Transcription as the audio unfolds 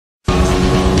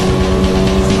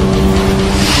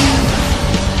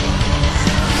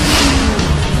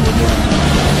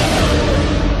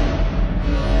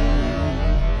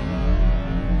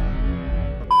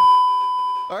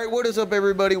What is up,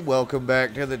 everybody? Welcome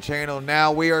back to the channel.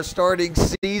 Now we are starting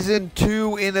season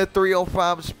 2 in the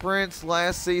 305 sprints.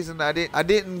 Last season I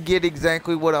didn't get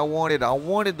exactly what I wanted. I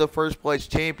wanted the first place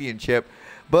championship,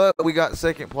 but we got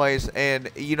second place,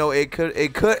 and you know, it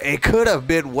could have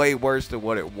been way worse than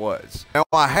what it was. Now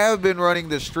I have been running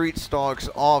the street stocks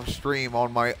off stream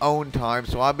on my own time,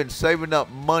 so I've been saving up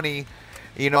money.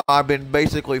 You know, I've been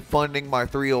basically funding my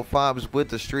 305s with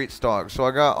the street stock. So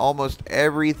I got almost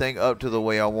everything up to the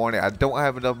way I want it. I don't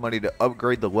have enough money to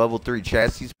upgrade the level 3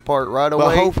 chassis part right away.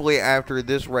 But hopefully after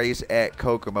this race at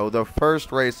Kokomo, the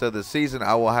first race of the season,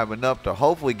 I will have enough to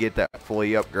hopefully get that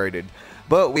fully upgraded.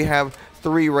 But we have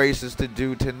 3 races to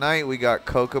do tonight. We got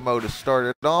Kokomo to start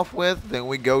it off with. Then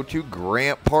we go to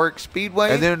Grant Park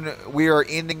Speedway. And then we are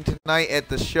ending tonight at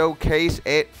the showcase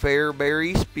at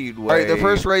Fairbury Speedway. All right, the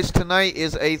first race tonight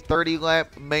is a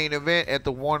 30-lap main event at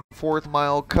the 1/4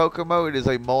 mile Kokomo. It is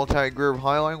a multi-groove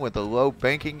highline with a low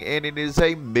banking, and it is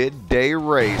a midday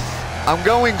race. I'm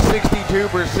going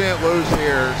 62% loose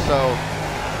here, so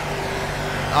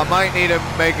I might need to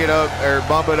make it up or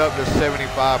bump it up to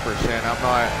 75%.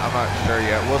 I'm not sure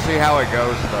yet. We'll see how it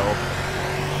goes though.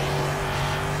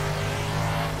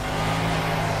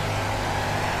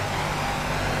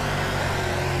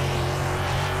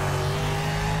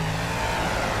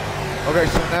 Okay,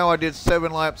 so now I did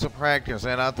 7 laps of practice,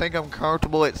 and I think I'm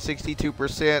comfortable at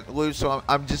 62% loose, so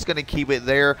I'm just going to keep it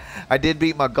there. I did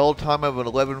beat my goal time of an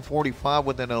 11:45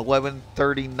 with an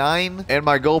 11:39, and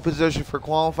my goal position for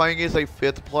qualifying is a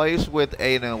 5th place with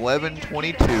an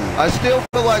 11:22. I still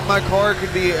feel like my car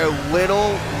could be a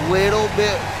little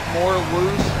bit more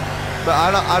loose, but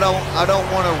I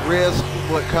don't want to risk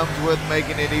what comes with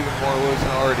making it even more loose than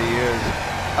it already is.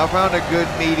 I found a good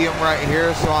medium right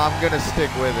here, so I'm going to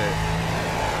stick with it.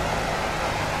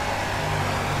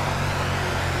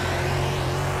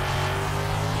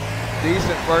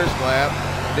 Decent first lap.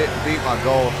 Didn't beat my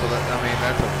goal, so that, I mean,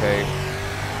 that's okay.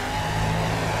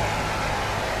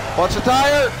 What's the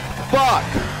tire? Fuck.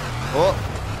 Oh.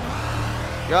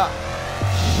 Yeah.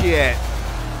 Shit.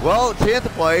 Well, 10th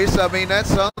place. I mean, that's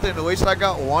something. At least I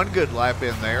got one good lap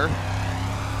in there.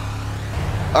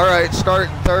 All right,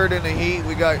 starting 3rd in the heat.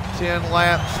 We got 10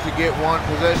 laps to get 1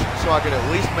 position, so I can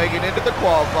at least make it into the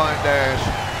qualifying dash.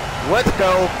 Let's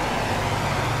go.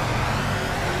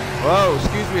 Whoa,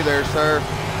 excuse me there, sir.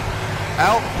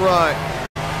 Out front.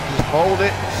 Just hold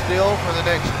it still for the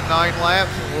next 9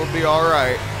 laps and we'll be all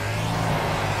right.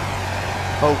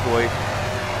 Hopefully.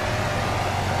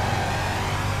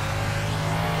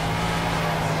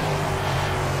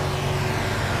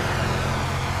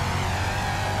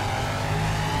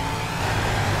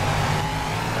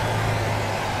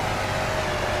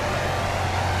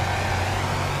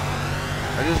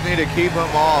 I just need to keep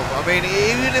him off. I mean,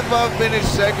 even if I finish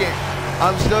 2nd,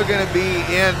 I'm still going to be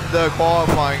in the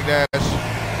qualifying dash,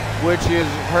 which is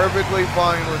perfectly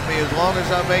fine with me. As long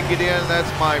as I make it in, that's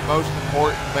my most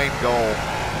important main goal,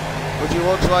 which it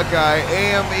looks like I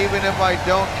am, even if I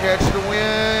don't catch the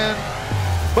win.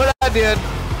 But I did.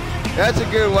 That's a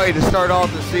good way to start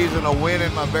off the season, a win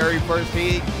in my very first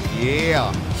heat.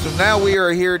 Yeah. So now we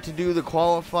are here to do the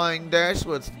qualifying dash.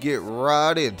 Let's get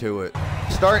right into it.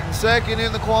 Starting 2nd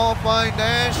in the qualifying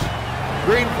dash.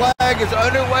 Green flag is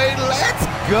underway. Let's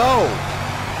go.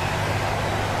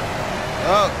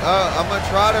 I'm going to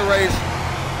try to race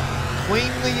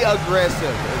cleanly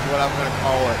aggressive is what I'm going to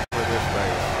call it for this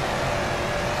race.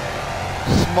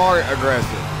 Smart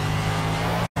aggressive.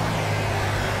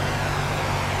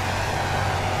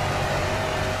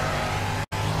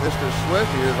 Mr.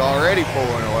 Swifty is already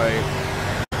pulling away.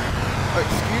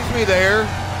 Excuse me there,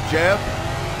 Jeff.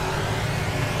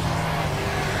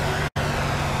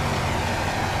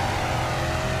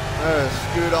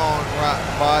 Scoot on right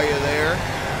by you there.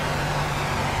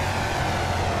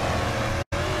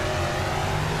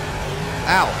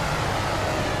 Ow.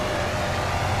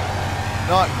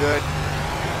 Not good.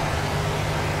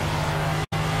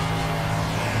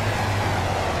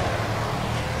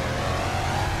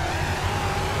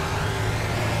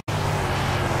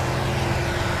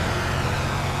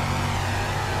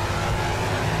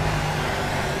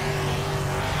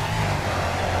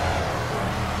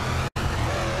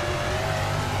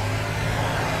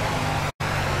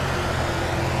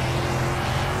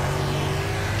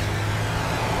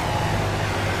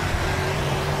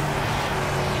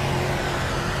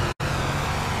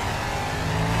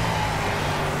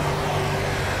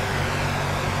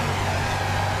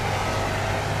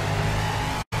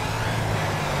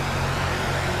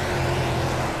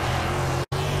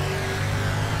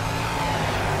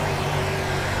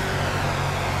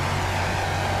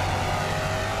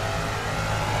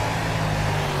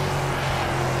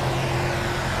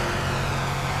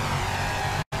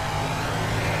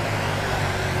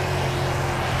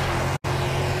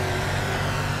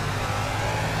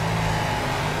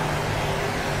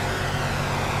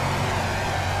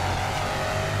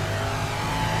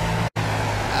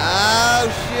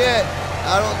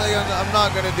 I don't think I'm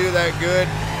not gonna do that good.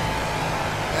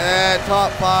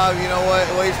 Top 5. You know what?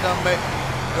 At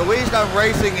least I'm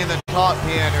racing in the top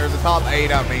 10 or the top 8.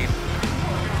 I mean,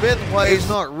 5th place is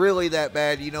not really that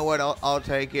bad. You know what? I'll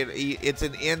take it. It's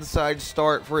an inside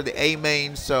start for the A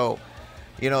main, so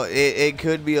you know it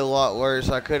could be a lot worse.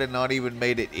 I could have not even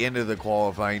made it into the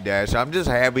qualifying dash. I'm just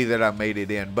happy that I made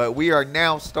it in. But we are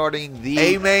now starting the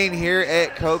A main here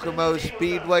at Kokomo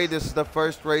Speedway. This is the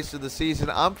first race of the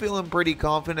season. I'm feeling pretty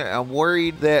confident. I'm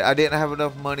worried that I didn't have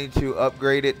enough money to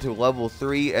upgrade it to level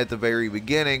 3 at the very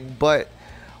beginning, but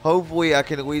hopefully I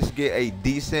can at least get a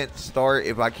decent start.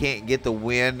 If I can't get the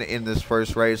win in this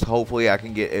first race, hopefully I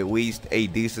can get at least a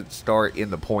decent start in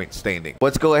the point standing.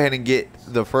 Let's go ahead and get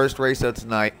the first race of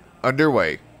tonight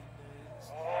underway.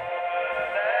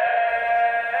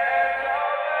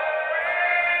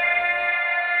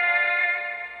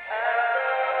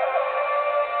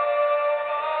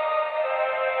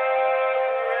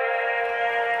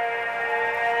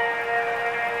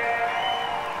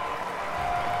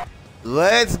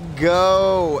 Let's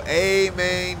go. A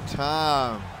main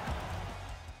time.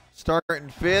 Starting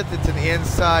 5th. It's an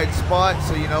inside spot,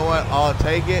 so you know what? I'll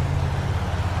take it.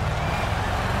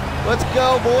 Let's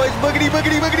go, boys. Boogity,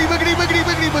 boogity, boogity, boogity, boogity,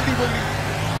 boogity, boogity, boogity.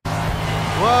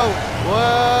 Whoa,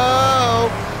 whoa.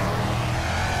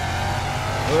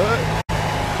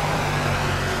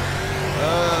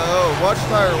 Oh, watch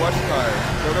tire, watch tire.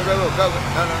 Go, go, go, go, go.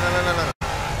 No, no, no, no, no, no.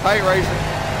 Tight racing.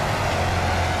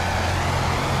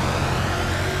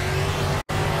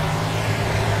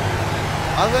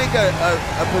 I think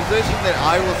a position that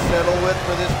I will settle with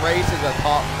for this race is a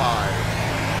top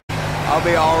 5. I'll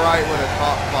be all right with a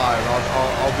top 5.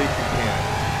 I'll be content.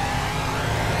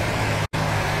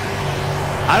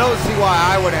 I don't see why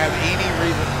I would have any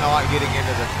reason not getting into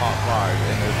the top 5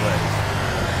 in this race.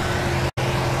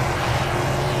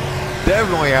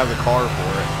 Definitely have the car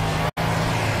for it.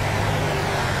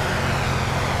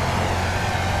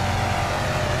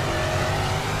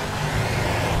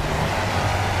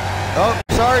 Oh,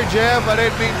 sorry, Jeff. I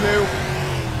didn't mean to.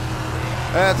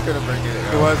 That's going to bring it.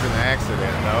 It was an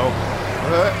accident, though.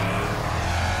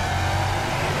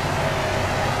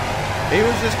 He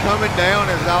was just coming down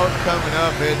as I was coming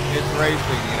up. It's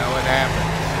racing, you know, it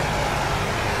happens.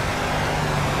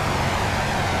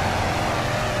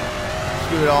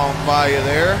 Scoot on by you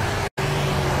there.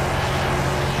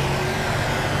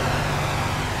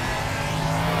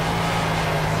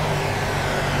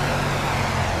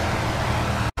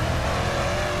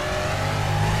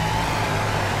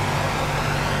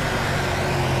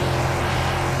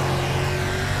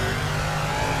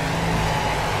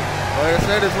 Like I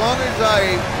said, as long as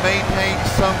I maintain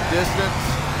some distance.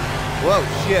 Whoa,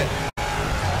 shit.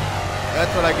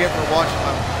 That's what I get for watching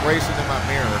my racing in my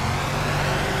mirror.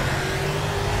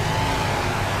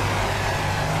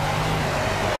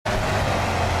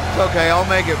 It's okay, I'll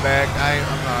make it back. I'm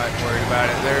not worried about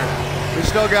it. We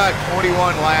still got 21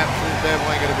 laps. There's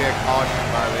definitely going to be a caution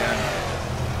by then.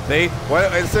 See? Well,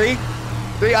 see?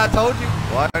 See, I told you.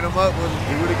 Line them up. We'll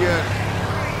do it again.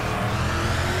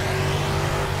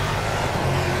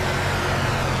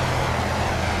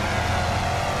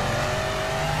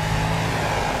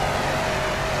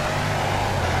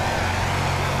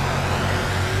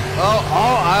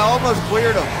 Oh, I almost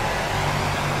cleared him.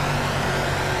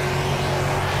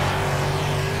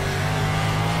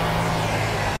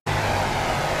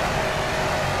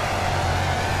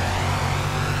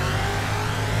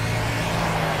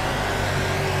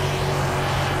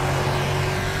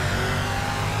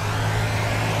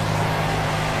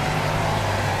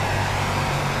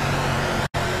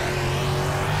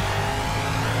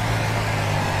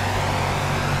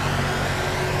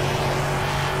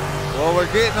 Well,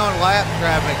 we're getting on lap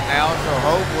traffic now, so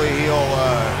hopefully he'll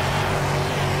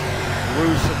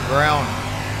lose some ground.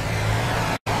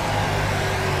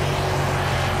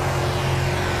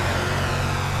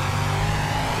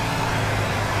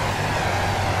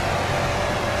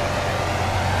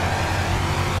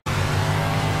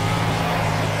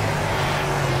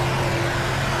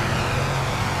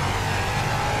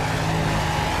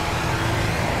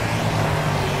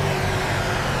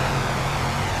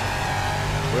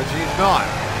 Which he's not.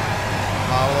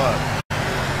 Follow up.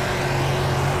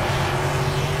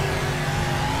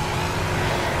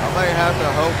 I may have to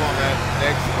hope on that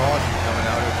next caution coming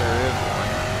out if there is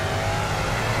one.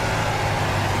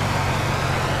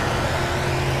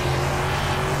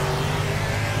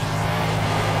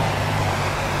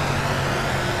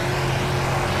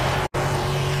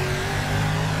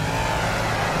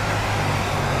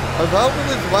 I was hoping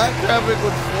this lap traffic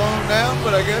would slow down,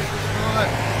 but I guess it's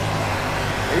not.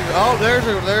 Oh,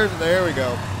 there we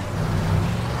go.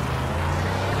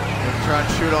 try and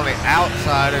shoot on the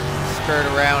outside and skirt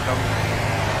around them.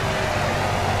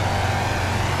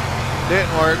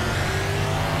 Didn't work.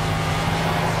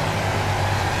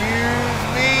 Excuse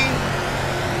me.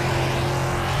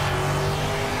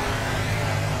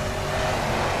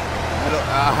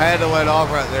 I had to let off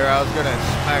right there. I was going to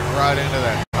smack right into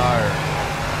that tire.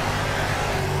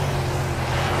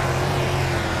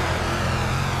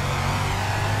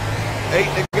 Eight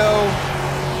to go.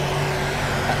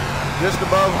 Just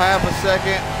above half a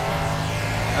second.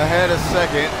 Ahead a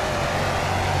second.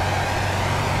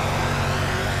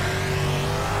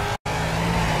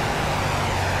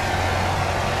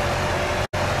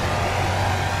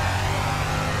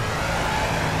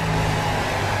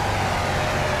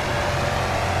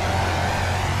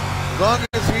 As long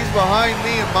as he's behind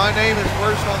me and my name is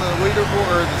first on the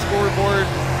leaderboard or the scoreboard,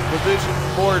 position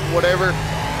board, whatever,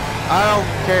 I don't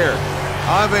care.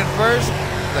 I'm in first.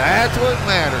 That's what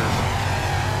matters.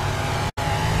 5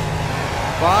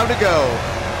 to go.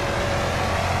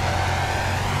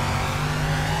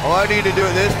 All I need to do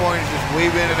at this point is just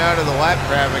weave in and out of the lap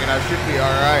traffic and I should be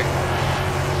all right.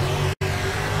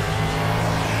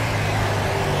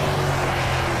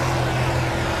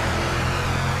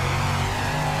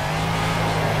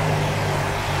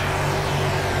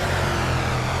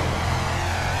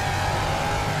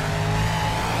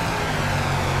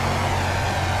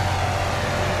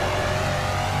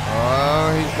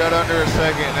 Got under a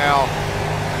second now.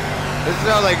 This is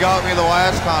how they got me the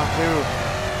last time too.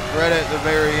 Right at the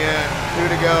very end. 2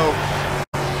 to go.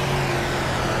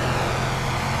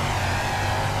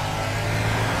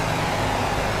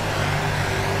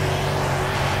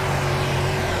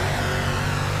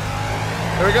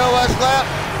 Here we go, last lap.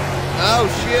 Oh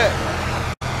shit.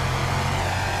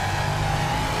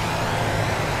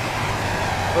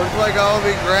 Looks like I'll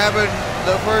be grabbing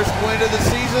the first win of the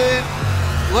season.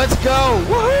 Let's go!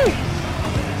 Woohoo!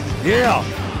 Yeah!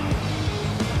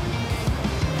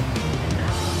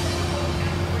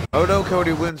 Oh no,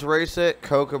 Kodii wins race at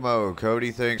Kokomo.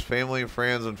 Kodii thanks family and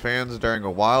friends and fans during a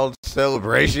wild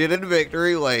celebration in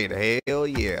victory lane. Hell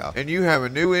yeah. And you have a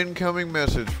new incoming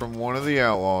message from one of the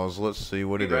Outlaws. Let's see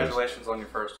what it is. Congratulations on your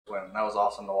first win. That was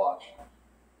awesome to watch.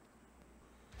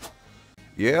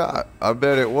 Yeah, I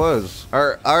bet it was.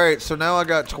 All right, so now I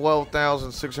got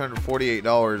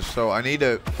 $12,648. So I need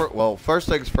to, well, first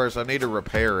things first, I need to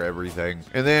repair everything.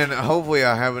 And then hopefully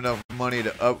I have enough money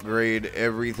to upgrade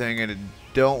everything, and it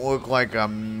don't look like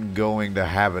I'm going to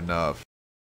have enough.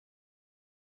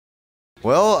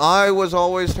 Well, I was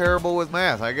always terrible with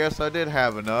math. I guess I did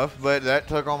have enough, but that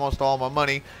took almost all my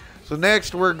money. So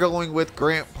next we're going with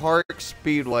Grant Park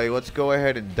Speedway. Let's go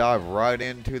ahead and dive right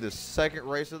into the second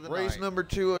race of the night. Race number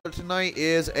 2 of tonight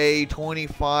is a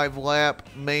 25-lap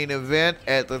main event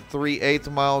at the 3/8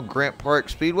 mile Grant Park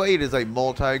Speedway. It is a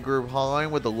multi-group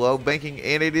line with a low banking,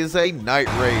 and it is a night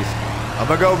race. I'm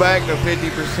gonna go back to 50%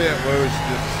 boost just to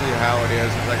see how it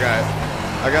is. I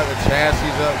got the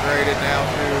chassis upgraded now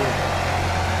too.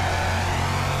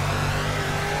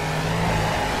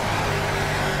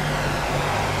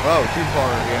 Oh, too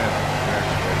far again,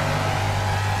 actually.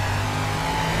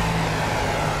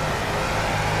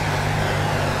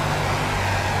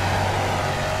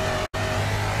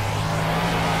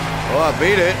 Well, I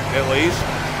beat it, at least.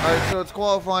 All right, so it's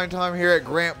qualifying time here at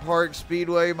Grant Park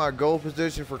Speedway. My goal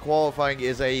position for qualifying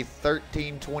is a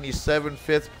 13:27,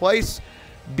 5th place.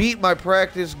 Beat my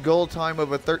practice goal time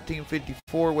of a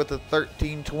 13:54 with a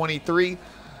 13:23.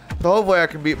 So hopefully I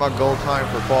can beat my goal time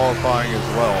for qualifying as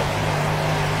well.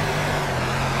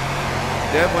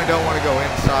 Definitely don't want to go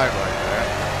inside like that.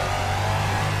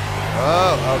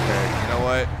 Oh, okay. You know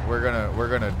what? We're gonna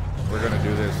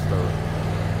do this though.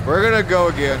 We're gonna go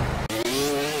again.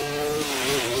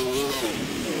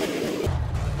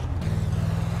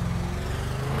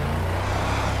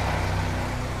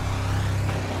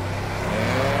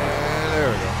 And there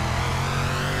we go.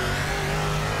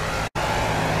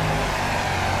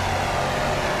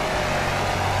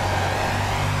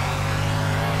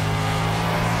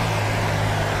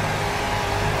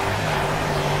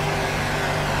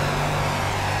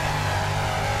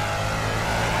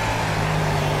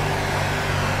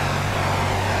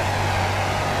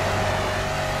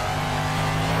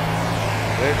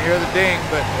 Didn't hear the ding,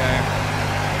 but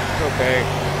it's okay.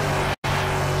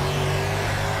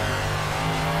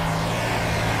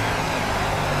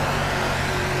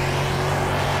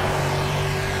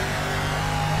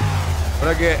 But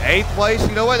I get 8th place.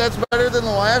 You know what? That's better than the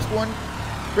last one.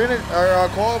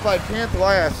 Qualified 10th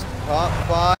last. Top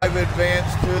 5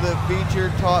 advance to the feature.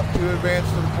 Top 2 advance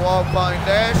to the qualifying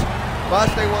dash. If I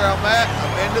stay where I'm at,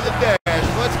 I'm into the dash.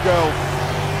 Let's go.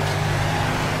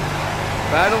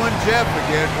 Battling Jeff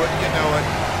again, wouldn't you know it?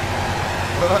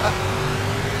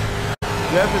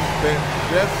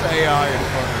 Jeff's AI is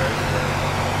fun right there.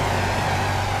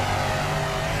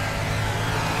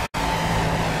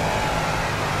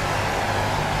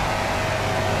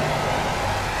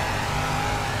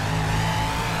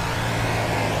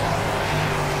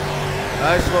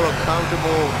 Nice little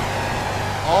comfortable,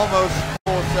 almost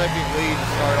full second lead to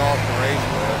start off the race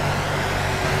with.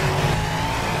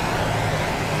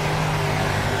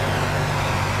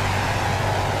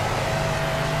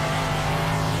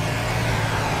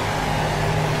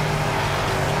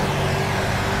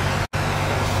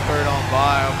 Spurt on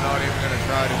by, I'm not even going to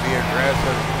try to be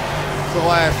aggressive. It's the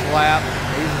last lap.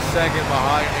 He's a second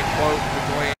behind me, quote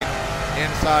between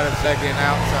inside of second and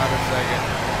outside of second.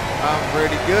 I'm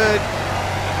pretty good.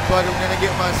 Looks like I'm going to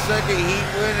get my second heat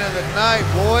win of the night,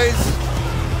 boys.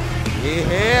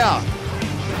 Yeah.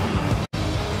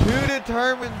 To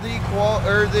determine the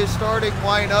starting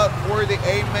lineup for the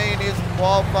A main is the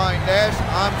qualifying dash.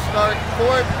 I'm starting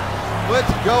fourth.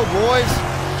 Let's go, boys.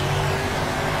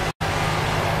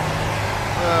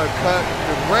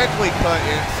 Directly cut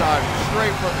inside,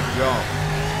 straight from the jump.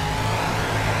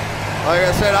 Like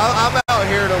I said, I'm out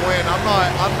here to win. I'm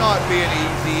not being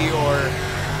easy or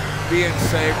being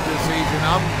safe this season.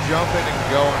 I'm jumping and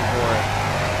going for it.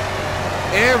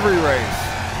 Every race.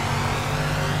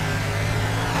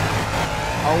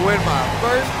 I'll win my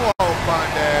first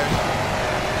qualifying dash.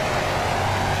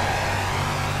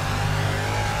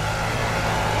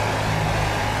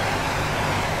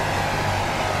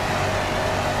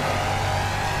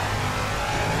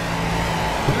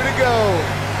 Go.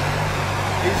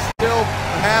 He's still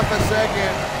half a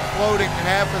second floating,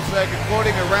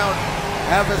 floating around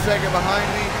half a second behind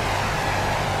me.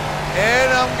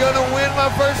 And I'm gonna win my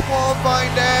first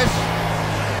qualifying dash.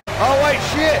 Oh wait,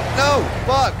 shit, no,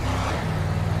 fuck.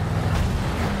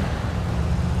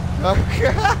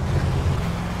 Okay.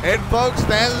 And folks,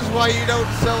 that is why you don't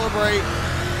celebrate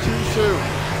too soon.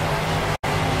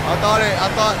 I thought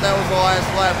that was the last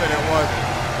lap and it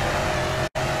wasn't.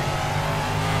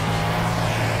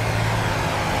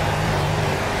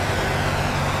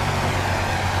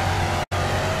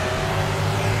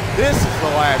 This is the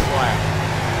last lap.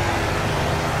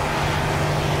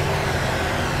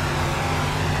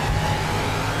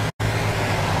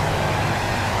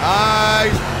 I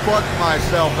fucked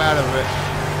myself out of it.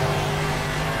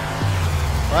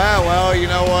 Well, you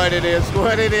know what it is.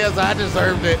 What it is, I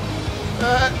deserved it.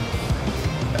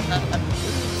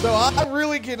 So I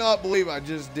really cannot believe I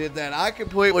just did that. I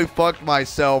completely fucked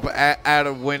myself out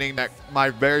of winning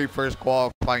my very first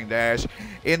qualifying dash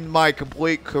in my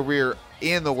complete career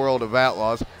in the World of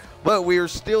Outlaws. But we are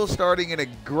still starting in a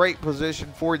great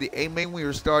position for the A main. We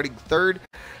are starting third.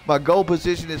 My goal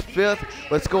position is fifth.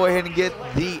 Let's go ahead and get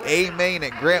the A main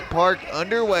at Grant Park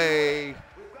underway.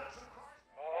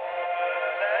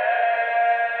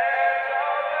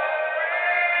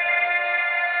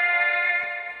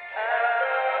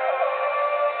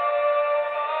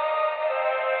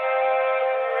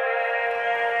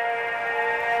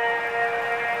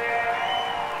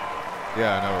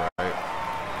 Yeah, I know, right?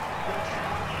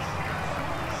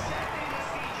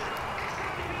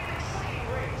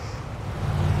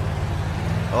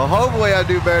 Well, hopefully I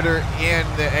do better in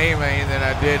the A main than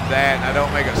I did that, and I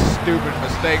don't make a stupid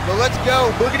mistake. But let's go.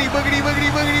 Boogity, boogity,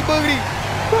 boogity, boogity, boogity.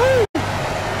 Woo!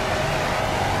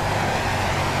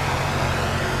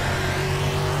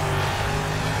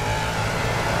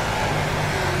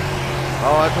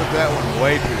 Oh, I took that one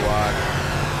way too wide.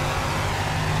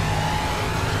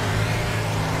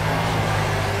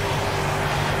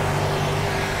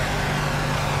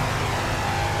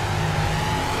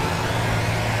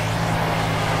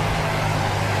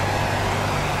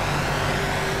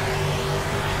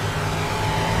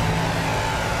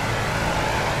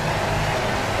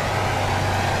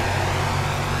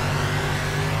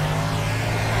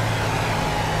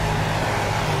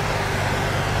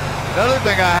 Another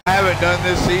thing I haven't done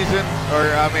this season, or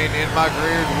I mean in my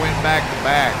career, is win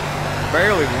back-to-back.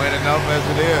 Barely win enough as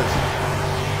it is.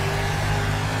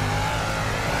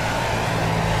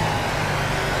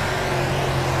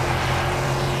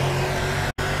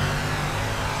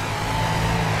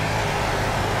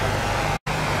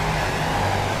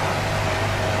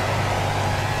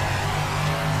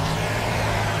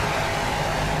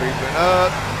 Creeping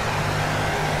up.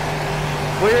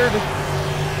 Cleared.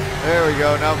 There we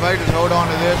go. Now if I just hold on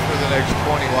to this for the next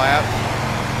 20 laps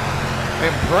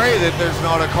and pray that there's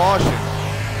not a caution.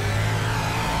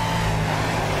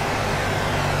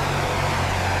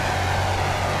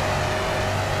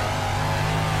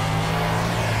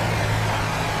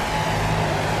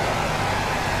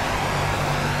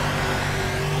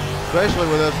 especially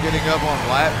with us getting up on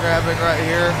lap traffic right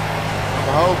here. I'm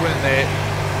hoping that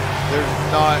there's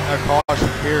not a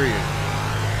caution period.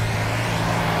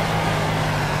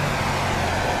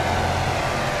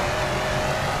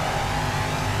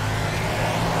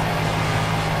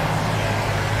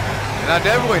 And I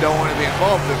definitely don't want to be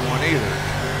involved in one either.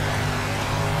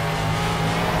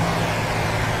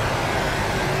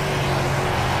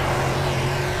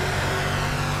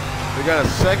 We got a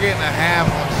 1.5 seconds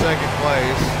on second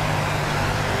place.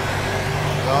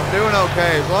 So I'm doing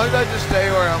okay. As long as I just stay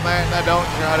where I'm at and I don't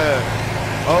try to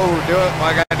overdo it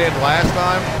like I did last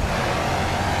time.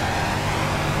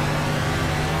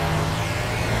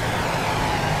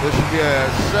 This should be a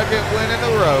second win in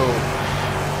a row.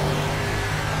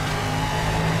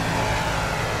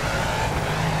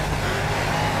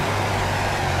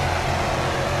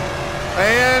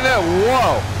 And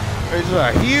whoa, there's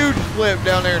a huge flip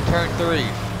down there in turn 3.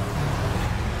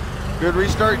 Good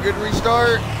restart, good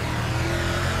restart.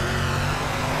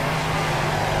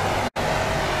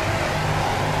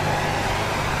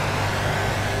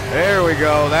 There we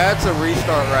go, that's a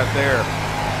restart right there.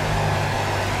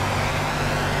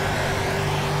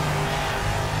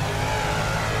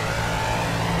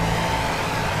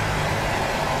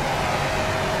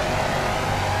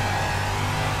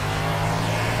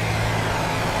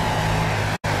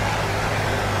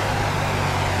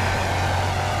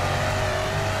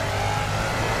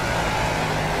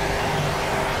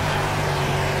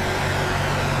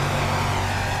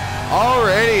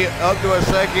 Already up to a 1.5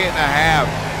 seconds.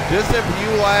 Just a few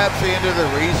laps into the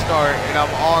restart and I'm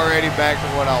already back to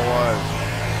what I was.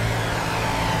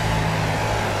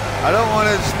 I don't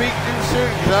want to speak too soon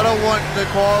because I don't want the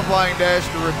qualifying dash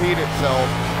to repeat itself.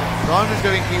 So I'm just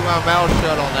going to keep my mouth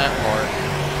shut on that part.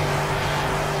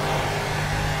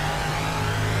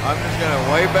 I'm just going to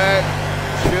lay back,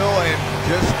 chill, and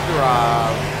just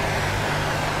drive.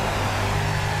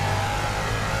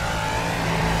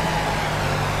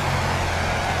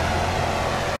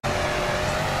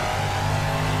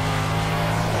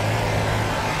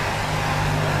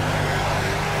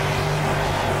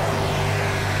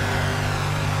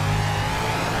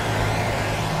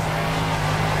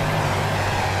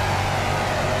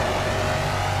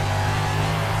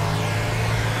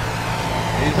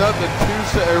 Up to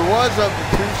was up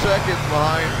to 2 seconds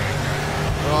behind me.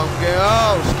 So I'm getting,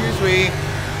 oh, excuse me. I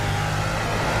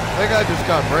think I just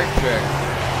got brake checked.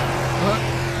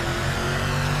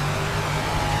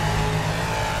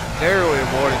 Narrowly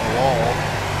avoiding the wall.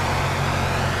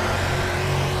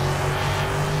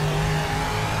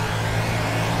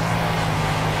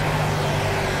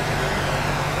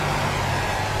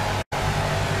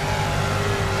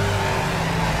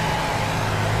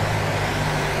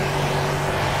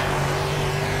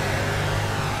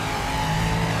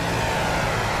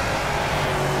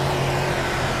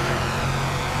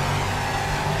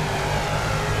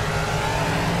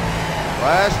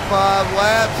 Last 5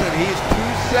 laps and he's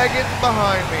 2 seconds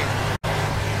behind me.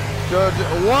 So,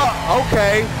 what?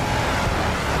 Okay.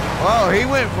 Well, he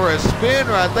went for a spin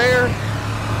right there.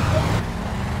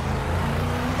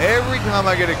 Every time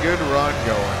I get a good run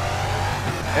going.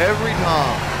 Every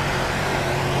time.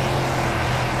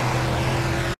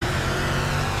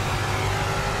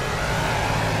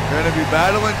 Going to be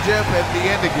battling Jeff at the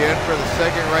end again for the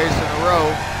 2nd race in a row.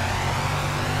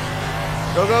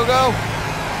 Go, go, go.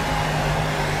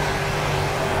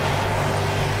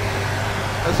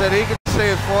 I said he can stay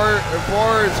as far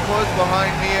as close behind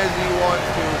me as he wants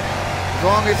to. As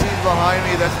long as he's behind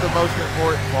me, that's the most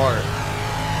important part.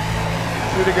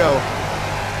 2 to go.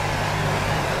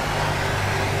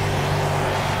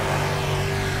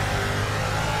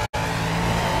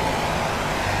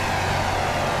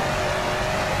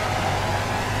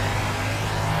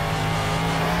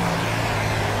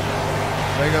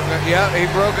 Yeah,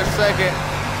 he broke a 2nd.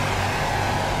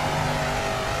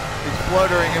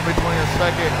 Fluttering in between a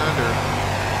 2nd and under.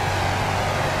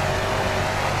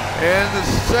 And the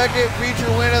 2nd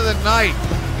feature win of the night.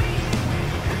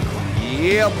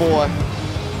 Yeah, boy.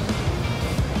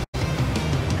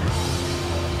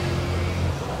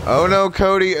 Oh no,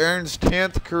 Cody earns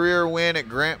 10th career win at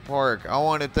Grant Park. I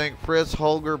want to thank Chris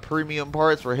Holger Premium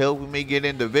Parts for helping me get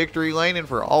into victory lane and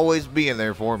for always being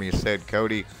there for me, said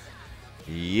Cody.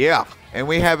 Yeah. And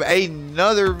we have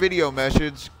another video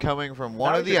message coming from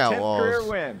one of the Outlaws. That was your 10th career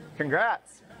win.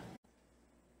 Congrats.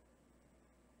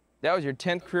 That was your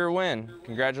 10th career win.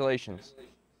 Congratulations.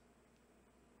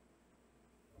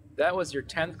 That was your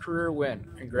 10th career win.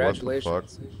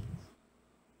 Congratulations.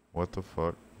 What the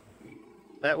fuck?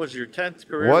 That was your 10th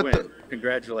career win.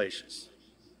 Congratulations.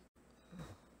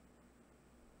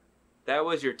 That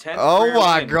was your 10th Oh career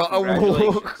my win. God.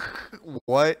 Congratulations.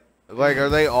 What? Like, are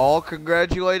they all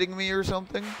congratulating me or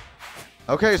something?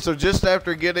 Okay, so just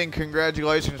after getting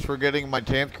congratulations for getting my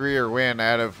 10th career win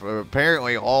out of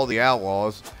apparently all the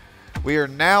Outlaws, we are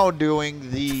now doing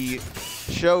the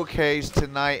showcase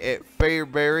tonight at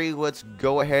Fairbury. Let's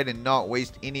go ahead and not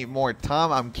waste any more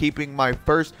time. I'm keeping my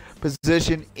first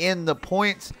position in the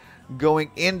points going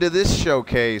into this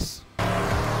showcase.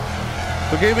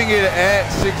 So giving it at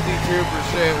 62%,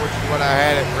 which is what I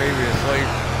had it previously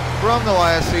from the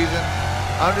last season.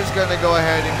 I'm just going to go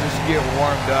ahead and just get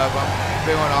warmed up. I'm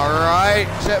feeling all right,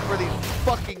 except for these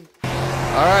fucking...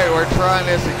 All right, we're trying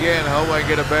this again. Hope I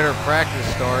get a better practice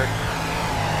start.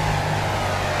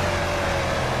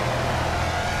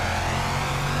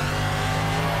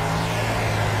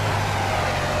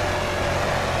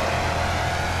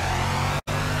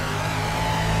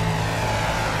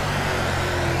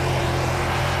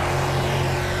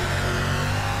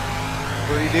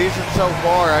 Pretty decent so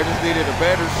far. I just needed a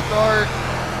better start.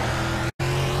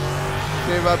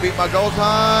 See if I beat my goal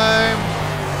time.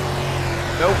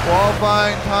 No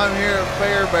qualifying time here at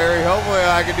Fairbury. Hopefully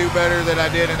I can do better than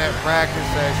I did in that practice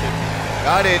session.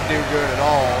 I didn't do good at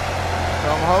all.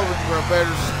 So I'm hoping for a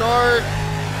better start.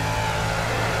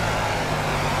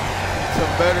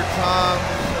 Some better times.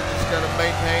 I just got to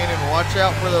maintain and watch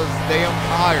out for those damn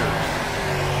tires.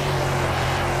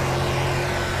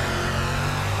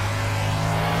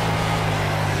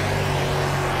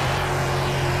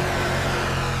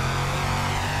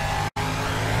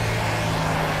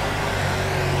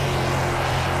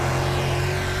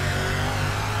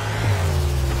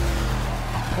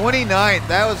 '29th,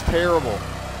 that was terrible.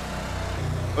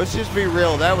 Let's just be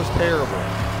real, that was terrible.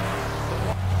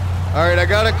 All right, I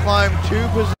gotta climb 2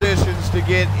 positions to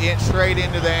get straight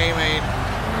into the A-main.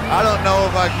 I don't know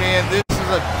if I can. This is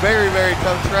a very, very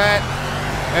tough track.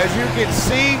 As you can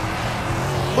see,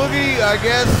 boogity, I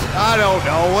guess, I don't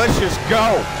know, let's just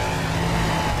go.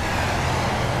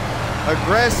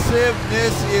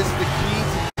 Aggressiveness is the key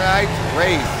to tonight's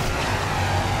race.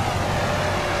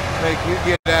 Make you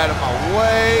get out of my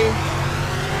way.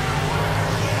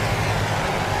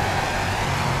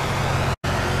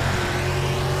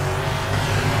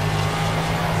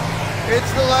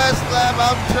 It's the last lap.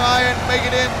 I'm trying. Make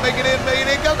it in, make it in, make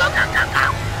it in. Go, go, go, go, go.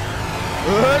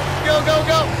 Go, go,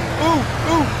 go. Ooh,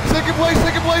 ooh. Second place,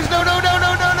 second place. No, no, no,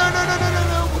 no, no, no, no, no, no, no,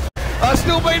 no. I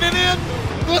still made it in.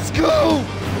 Let's go.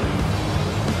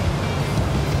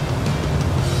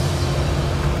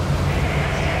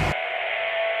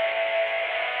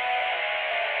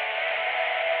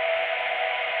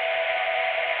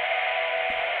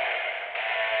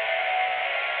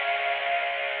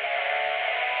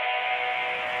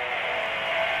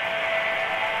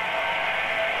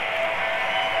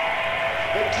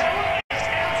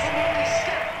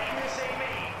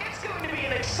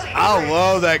 I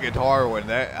love that guitar one.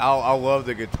 I love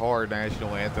the guitar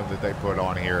national anthem that they put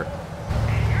on here.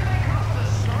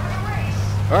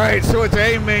 All right, so it's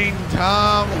A-main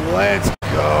time. Let's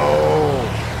go.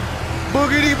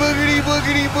 Boogity, boogity,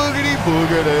 boogity, boogity,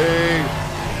 boogity.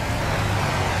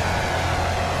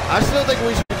 I still think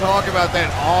we should talk about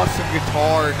that awesome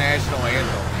guitar national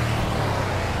anthem.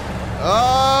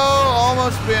 Oh,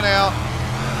 almost been out.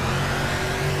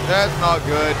 That's not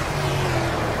good.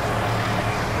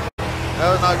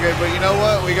 That was not good, but you know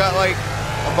what? We got like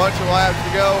a bunch of laps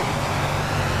to go,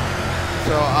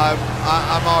 so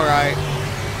I'm all right.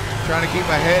 Trying to keep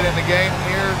my head in the game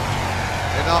here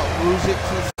and not lose it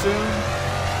too soon.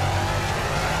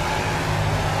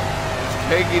 Just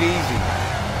take it easy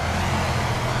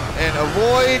and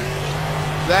avoid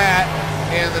that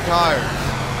and the tires.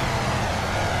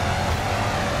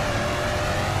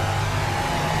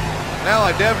 Now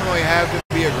I definitely have to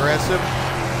be aggressive.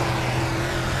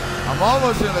 I'm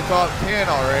almost in the top 10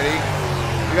 already.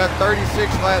 We got 36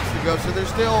 laps to go, so there's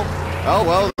still, oh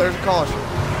well, there's a caution.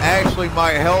 Actually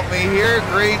might help me here.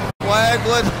 Green flag,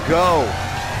 let's go.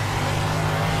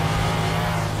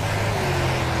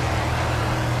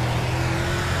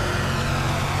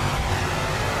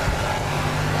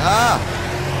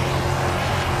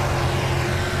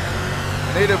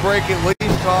 I need to break at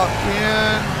least top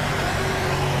 10.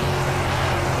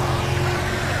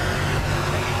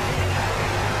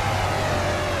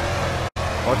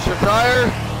 What's your tire?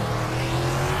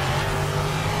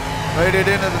 Made it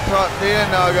into the top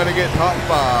 10, now I gotta get top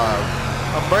 5.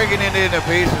 I'm breaking it into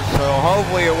pieces, so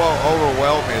hopefully it won't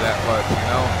overwhelm me that much, you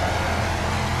know?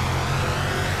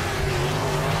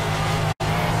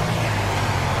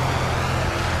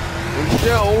 We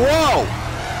still, whoa!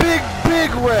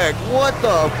 Big wreck, what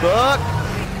the fuck?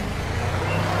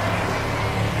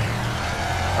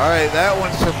 All right, that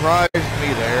one surprised me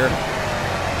there.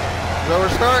 So we're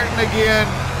starting again.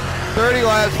 30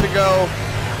 laps to go.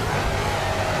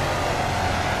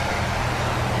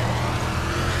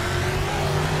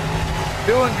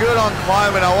 Doing good on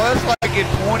climbing. I was like in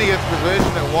 20th position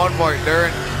at one point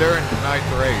during tonight's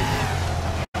race.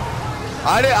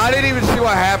 I didn't even see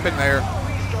what happened there.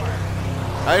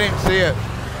 I didn't see it.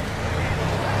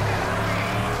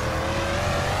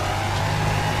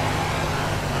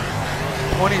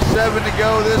 .27 to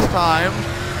go this time.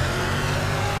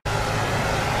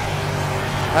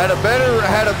 Had a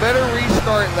better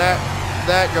restart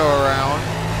that go around.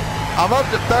 I'm up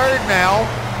to third now,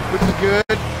 which is good.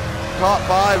 Top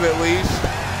 5 at least.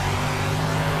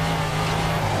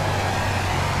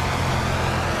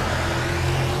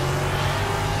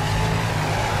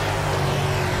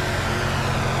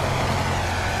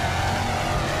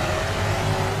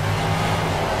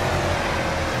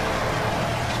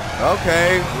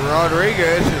 Okay,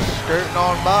 Rodriguez is skirting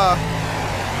on by.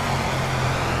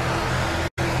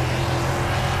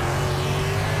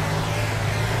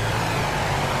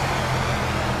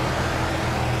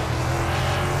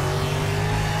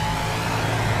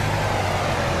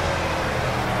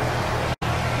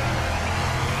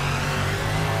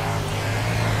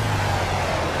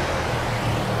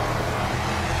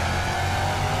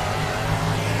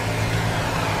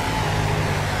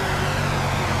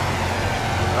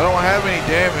 I don't have any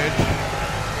damage.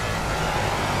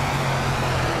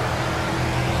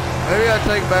 Maybe I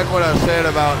take back what I said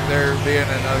about there being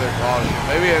another caution.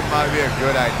 Maybe it might be a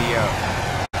good idea.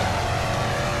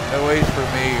 At least for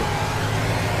me.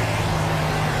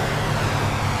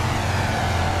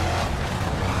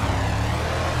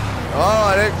 Oh,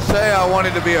 I didn't say I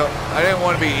wanted to be I didn't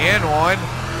want to be in one.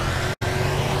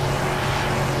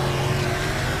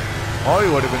 Oh,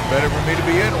 it would have been better for me to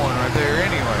be in one right there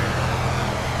anyway.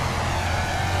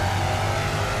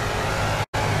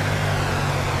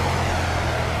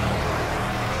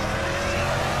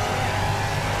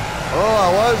 Oh,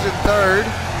 I was in third.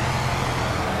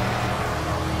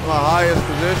 My highest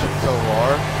position so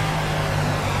far.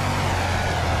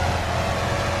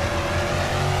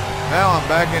 Now I'm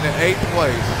back into 8th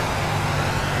place.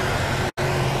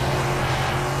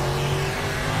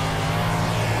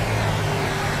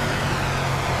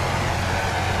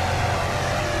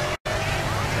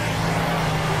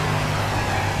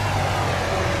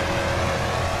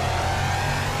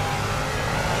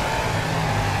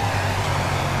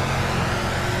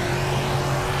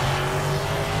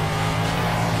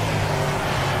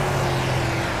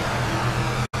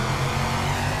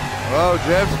 Oh,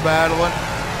 Jeff's battling.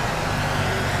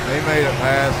 He made it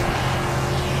past.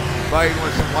 Fighting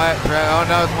with some lap traffic. Oh,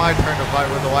 now it's my turn to fight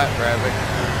with the lap traffic.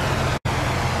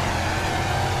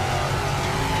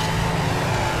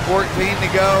 14 to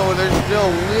go. There's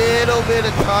still a little bit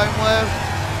of time left.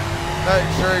 Not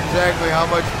sure exactly how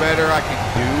much better I can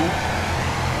do.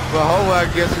 But hopefully I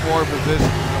can get some more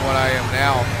positions than what I am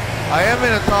now. I am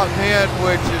in a top 10,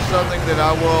 which is something that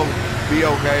I will be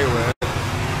okay with.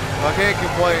 I can't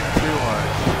complain too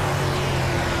much.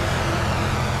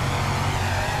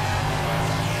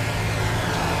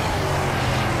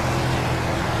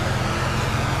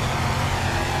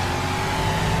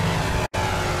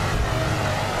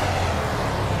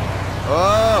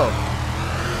 Oh!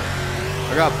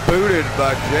 I got booted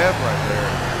by Jeff right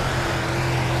there.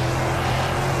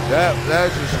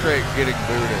 That's just straight getting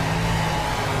booted.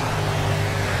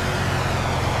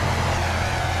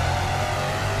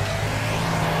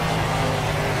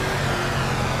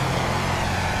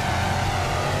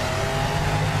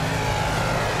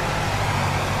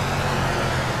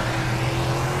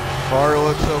 Car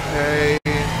looks okay.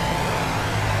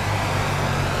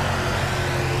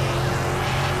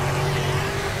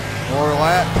 More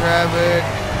lap traffic.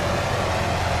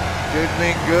 Could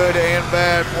mean good and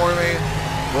bad for me.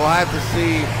 We'll have to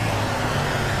see.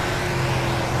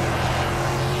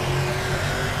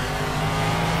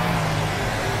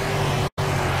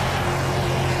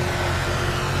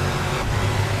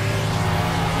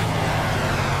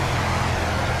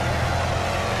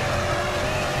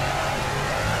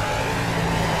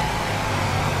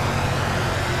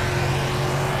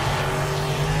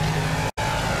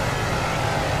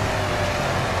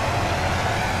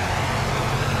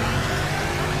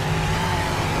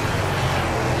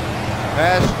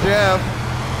 Past Jeff.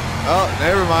 Oh,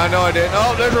 never mind. No, I didn't.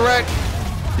 Oh, there's a wreck.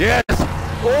 Yes.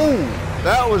 Oh,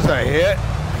 that was a hit.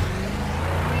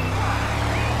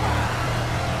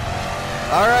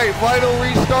 All right, final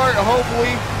restart.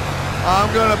 Hopefully, I'm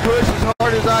going to push as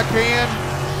hard as I can.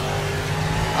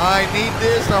 I need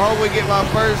this to hopefully get my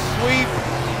first sweep.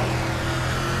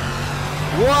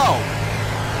 Whoa.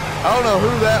 I don't know who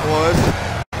that was.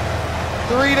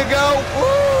 3 to go.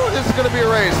 Woo! This is going to be a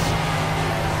race.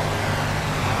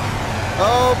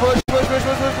 Oh, push.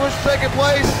 Second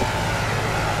place.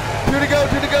 2 to go.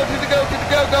 Go.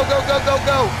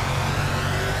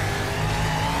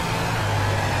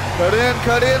 Cut in.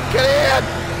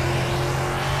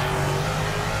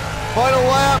 Final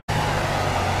lap.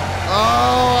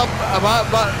 Oh,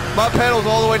 my pedal's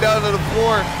all the way down to the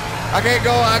floor. I can't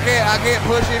go. I can't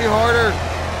push any harder.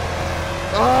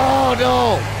 Oh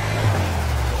no.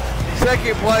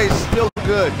 Second place, still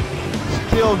good.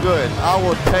 I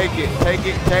will take it.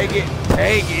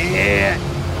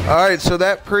 All right, so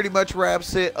that pretty much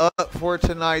wraps it up for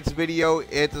tonight's video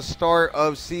at the start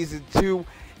of season 2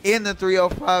 in the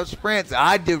 305 sprints.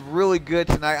 I did really good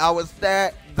tonight. I was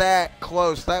that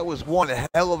close. That was one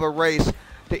hell of a race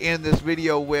to end this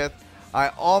video with. I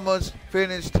almost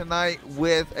finished tonight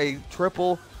with a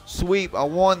triple sweep. I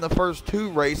won the first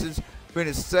 2 races,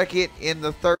 finished second in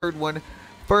the third one,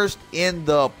 first in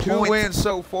the points. 2 wins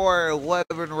so far,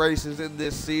 11 races in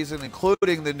this season,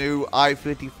 including the new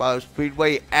I-55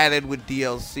 Speedway added with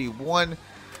DLC 1.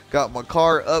 Got my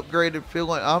car upgraded.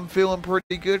 I'm feeling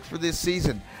pretty good for this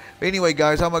season. Anyway,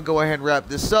 guys, I'm going to go ahead and wrap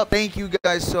this up. Thank you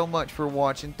guys so much for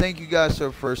watching. Thank you guys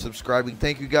for subscribing.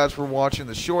 Thank you guys for watching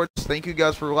the shorts. Thank you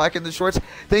guys for liking the shorts.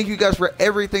 Thank you guys for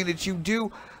everything that you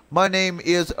do. My name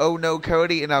is Oh No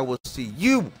Cody, and I will see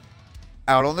you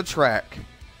out on the track.